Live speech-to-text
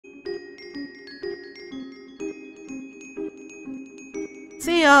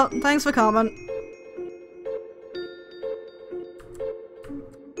See ya! Thanks for coming.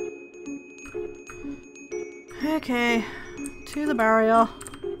 Okay, to the barrier.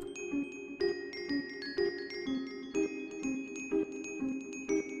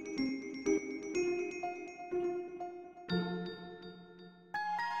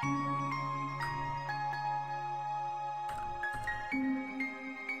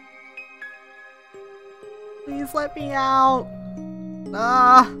 Please let me out.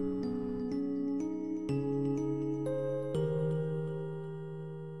 Ah.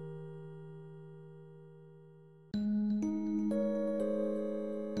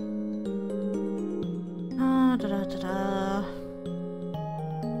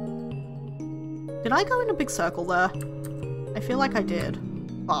 Did I go in a big circle there? I feel like I did.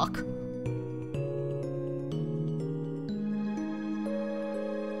 Fuck.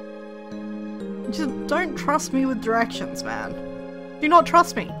 Just don't trust me with directions, man. Do not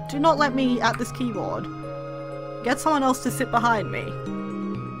trust me. Do not let me at this keyboard. Get someone else to sit behind me.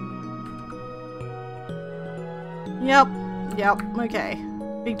 Yep. Yep. Okay.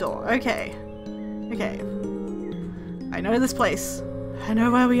 Big door. Okay. Okay. I know this place. I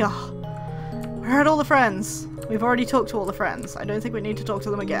know where we are. Where are all the friends? We've already talked to all the friends. I don't think we need to talk to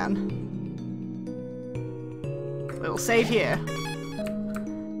them again. We'll save here.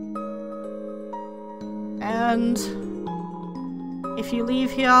 And if you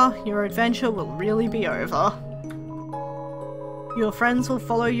leave here, your adventure will really be over. Your friends will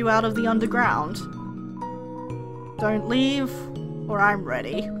follow you out of the underground. Don't leave, or I'm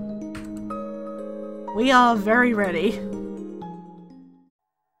ready. We are very ready.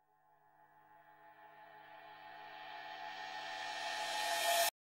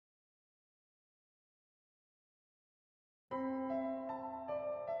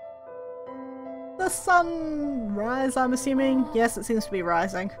 The sunrise, I'm assuming? Yes, it seems to be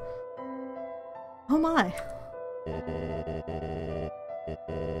rising. Oh my.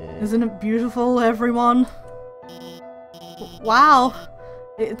 Isn't it beautiful, everyone? Wow.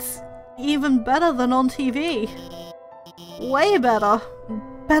 It's even better than on TV. Way better.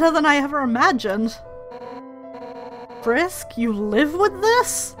 Better than I ever imagined. Frisk, you live with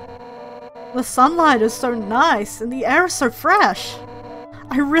this? The sunlight is so nice and the air is so fresh.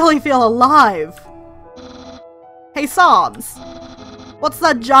 I really feel alive. Hey Sans, what's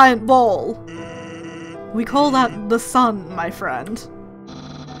that giant ball? We call that the sun, my friend.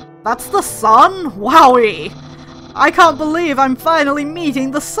 That's the sun? Wowie! I can't believe I'm finally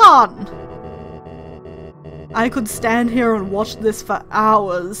meeting the sun! I could stand here and watch this for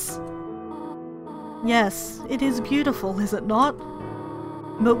hours. Yes, it is beautiful, is it not?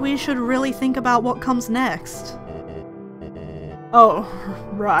 But we should really think about what comes next. Oh,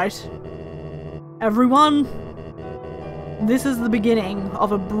 right. Everyone, this is the beginning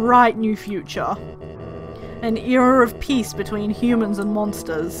of a bright new future. An era of peace between humans and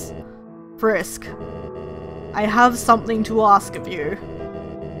monsters. Frisk, I have something to ask of you.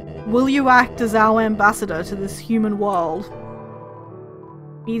 Will you act as our ambassador to this human world?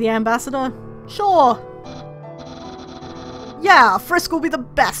 Be the ambassador? Sure! Yeah, Frisk will be the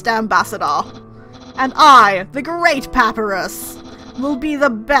best ambassador! And I, the great Papyrus, will be the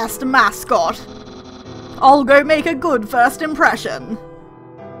best mascot! I'll go make a good first impression!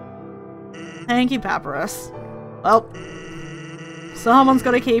 Thank you, Papyrus. Well, someone's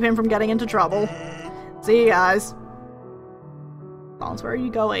gotta keep him from getting into trouble. See you guys. Lance, where are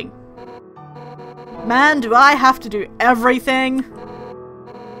you going? Man, do I have to do everything?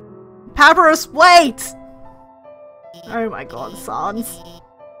 Papyrus, wait! Oh my god, Sans.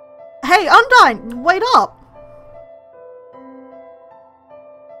 Hey, Undyne, wait up!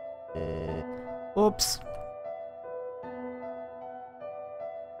 Oops.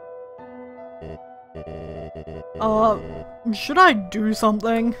 Should I do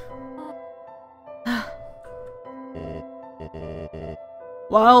something?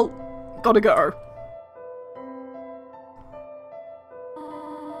 Well, gotta go.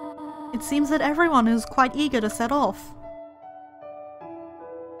 It seems that everyone is quite eager to set off.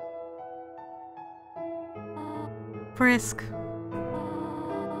 Frisk,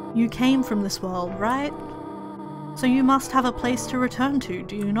 you came from this world, right? So you must have a place to return to,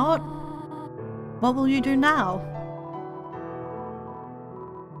 do you not? What will you do now?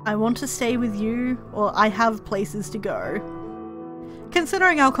 I want to stay with you, or I have places to go.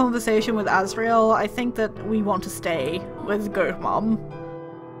 Considering our conversation with Azrael, I think that we want to stay with Goat Mom.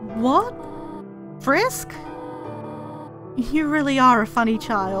 What? Frisk? You really are a funny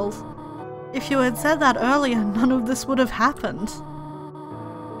child. If you had said that earlier, none of this would have happened.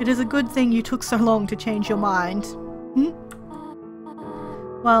 It is a good thing you took so long to change your mind.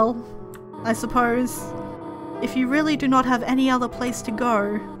 Well, I suppose, if you really do not have any other place to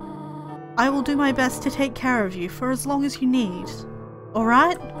go, I will do my best to take care of you for as long as you need.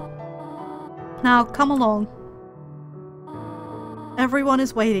 Alright? Now, come along. Everyone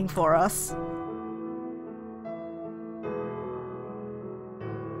is waiting for us.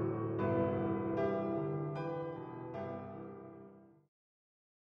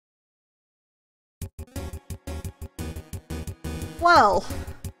 Well,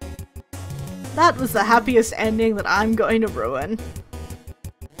 that was the happiest ending that I'm going to ruin.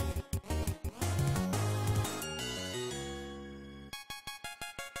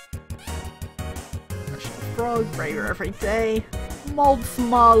 Frog, braver every day. Mold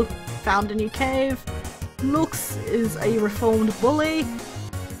Small found a new cave. Lux is a reformed bully.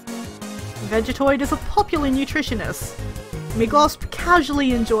 Vegetoid is a popular nutritionist. Migosp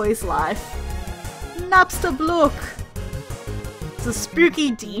casually enjoys life. Napster Blook is a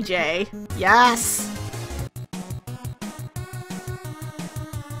spooky DJ. Yes!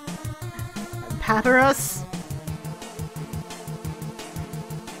 Papyrus.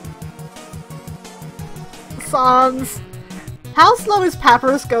 Sans. How slow is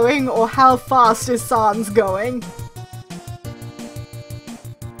Papyrus going, or how fast is Sans going?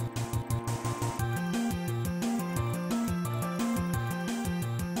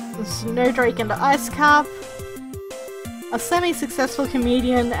 Snowdrake and Ice Cap. A semi-successful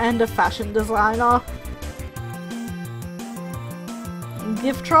comedian and a fashion designer.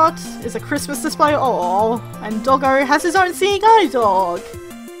 Giftrot is a Christmas display, aww, and Doggo has his own seeing eye dog.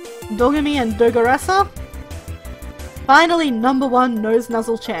 Dogami and Dogoressa. Finally, #1 Nose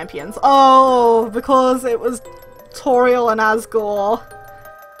Nuzzle champions. Oh, because it was Toriel and Asgore.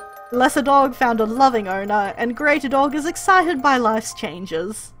 Lesser Dog found a loving owner, and Greater Dog is excited by life's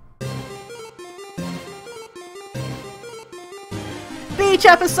changes. Beach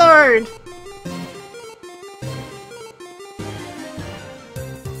episode!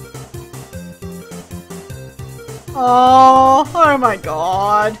 Oh my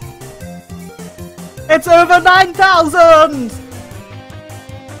god. It's over 9,000!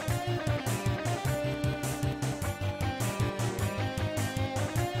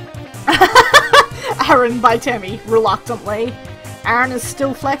 Aaron by Temmie, reluctantly. Aaron is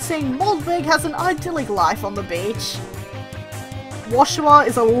still flexing. Moldbig has an idyllic life on the beach. Washua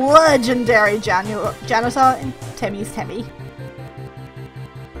is a legendary janitor in Temmie's Temmie.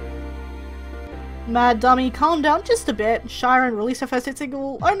 Mad Dummy, calm down just a bit. Shiren released her first hit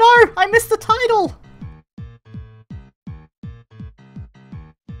single. Oh no! I missed the title!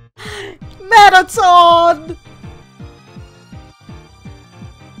 Metaton!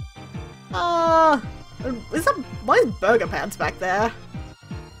 Why is Burger Pants back there?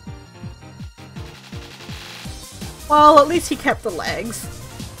 Well, at least he kept the legs.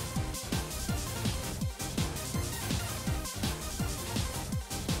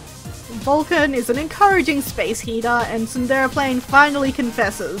 Vulcan is an encouraging space heater, and Sundara Plane finally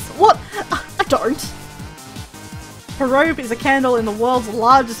confesses. What? I don't. Herope is a candle in the world's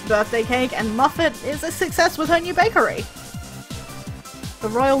largest birthday cake, and Muffet is a success with her new bakery. The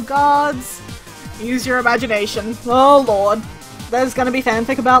Royal Guards. Use your imagination. Oh lord. There's gonna be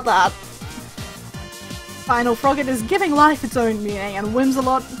fanfic about that. Final Frogget is giving life its own meaning, and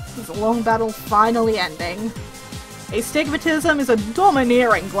Whimsalot is a long battle finally ending. Astigmatism is a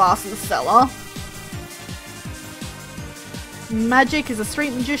domineering glasses seller. Magic is a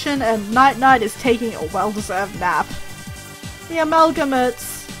street magician, and Night Night is taking a well-deserved nap. The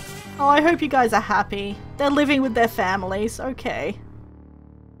Amalgamates. Oh, I hope you guys are happy. They're living with their families, okay.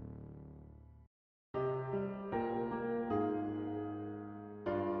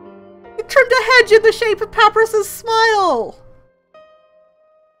 You trimmed a hedge in the shape of Papyrus's smile!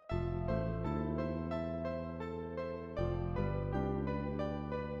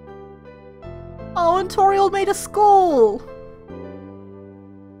 Oh, and Toriel made a skull!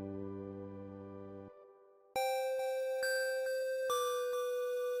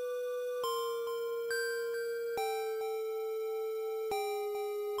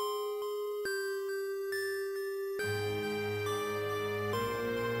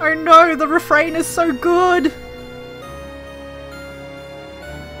 Oh no, the refrain is so good!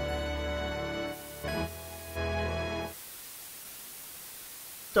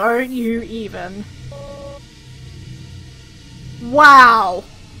 Don't you even. Wow!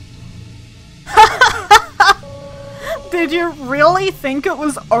 Did you really think it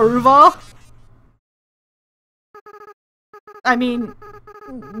was over? I mean,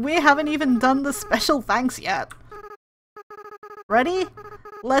 we haven't even done the special thanks yet. Ready?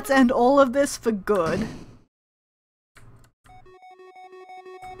 Let's end all of this for good.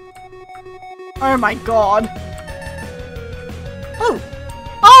 Oh my god. Oh!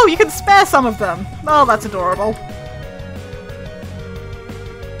 Oh, you can spare some of them! Oh, that's adorable.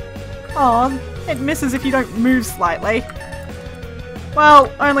 Oh, it misses if you don't move slightly.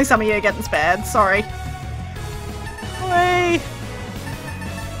 Well, only some of you are getting spared, sorry. Whee!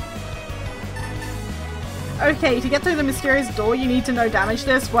 Okay, to get through the mysterious door you need to no damage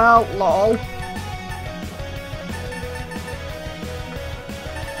this? Well, lol.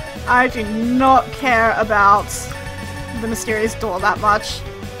 I do not care about the mysterious door that much.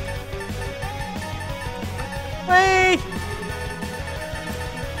 Whee!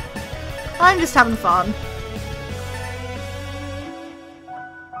 I'm just having fun.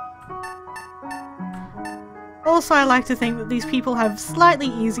 Also, I like to think that these people have slightly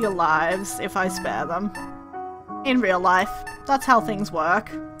easier lives if I spare them. In real life, that's how things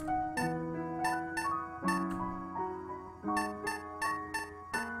work.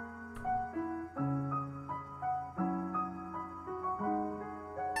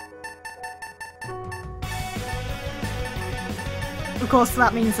 Of course,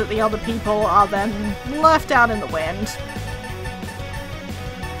 that means that the other people are then left out in the wind.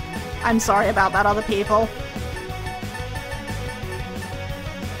 I'm sorry about that, other people.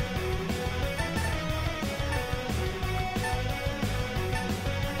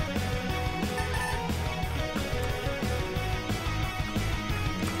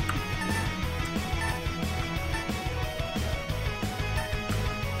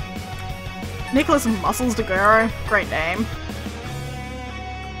 Nicholas Muscles de Guro, great name.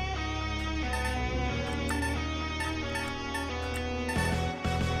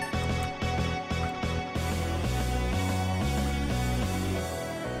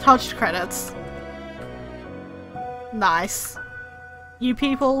 Touched credits. Nice. You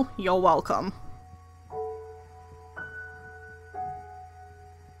people, you're welcome.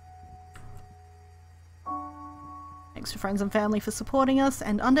 Thanks to friends and family for supporting us,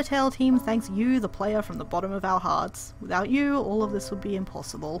 and Undertale team thanks you, the player, from the bottom of our hearts. Without you, all of this would be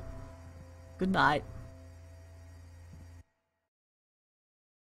impossible. Good night.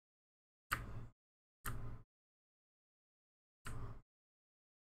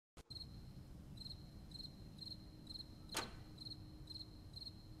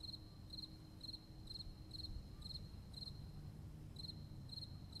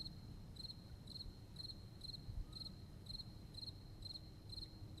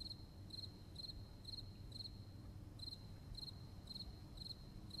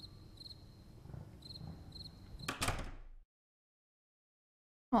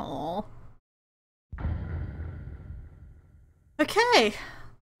 Aww. Okay,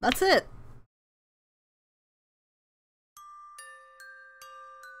 that's it.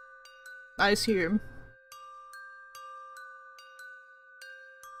 I assume.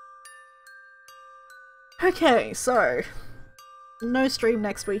 Okay, so no stream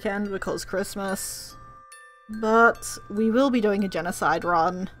next weekend because Christmas, but we will be doing a genocide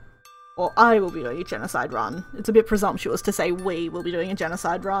run. Or I will be doing a genocide run. It's a bit presumptuous to say we will be doing a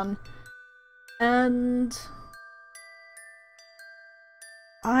genocide run. And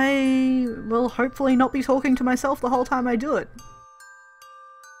I will hopefully not be talking to myself the whole time I do it.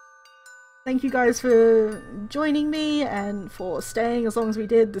 Thank you guys for joining me and for staying as long as we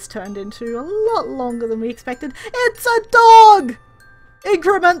did. This turned into a lot longer than we expected. It's a dog!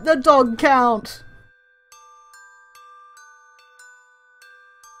 Increment the dog count!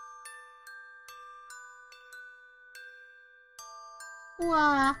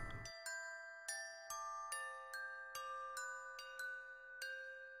 Wah.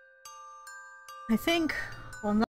 I think on that